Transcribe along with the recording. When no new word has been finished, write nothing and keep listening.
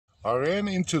I ran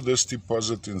into this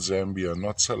deposit in Zambia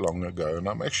not so long ago, and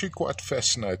I'm actually quite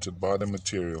fascinated by the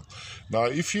material. Now,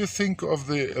 if you think of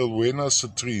the Elwena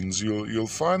citrines, you'll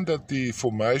find that the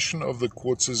formation of the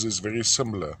quartzes is very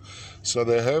similar. So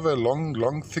they have a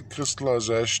long, thick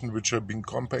crystallization which have been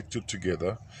compacted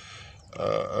together.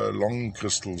 Long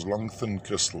crystals, long thin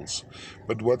crystals.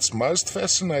 But what's most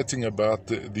fascinating about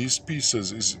these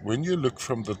pieces is when you look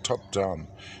from the top down,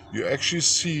 you actually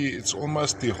see it's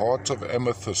almost the heart of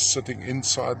amethyst sitting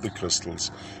inside the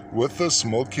crystals with this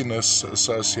milkiness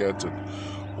associated.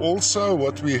 Also,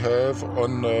 what we have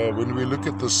on when we look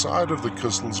at the side of the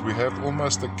crystals, we have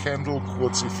almost a candle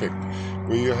quartz effect,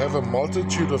 where you have a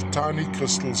multitude of tiny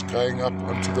crystals going up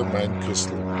onto the main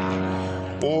crystal,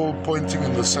 all pointing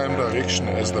in the same direction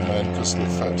as the main crystal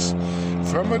face.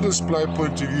 From a display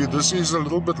point of view, this is a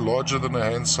little bit larger than a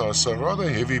hand size, so a rather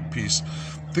heavy piece.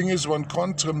 Thing is, one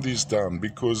can't trim these down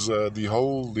because the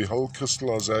whole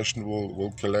crystallization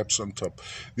will collapse on top.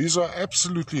 These are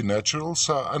absolutely natural,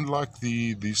 so unlike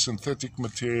the synthetic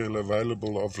material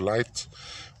available of late,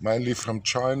 mainly from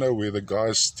China, where the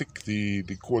guys stick the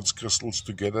quartz crystals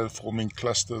together, forming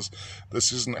clusters,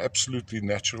 this is an absolutely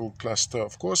natural cluster.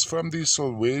 Of course, from the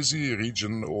Solwezi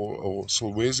region or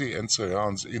Solwezi and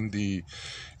surrounds in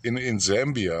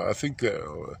Zambia. I think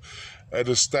at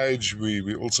a stage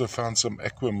we also found some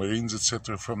aquamarines,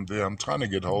 etc. from there. I'm trying to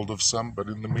get hold of some, but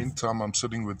in the meantime I'm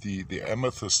sitting with the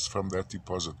amethysts from that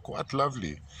deposit. Quite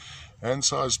lovely,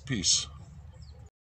 hand-sized piece.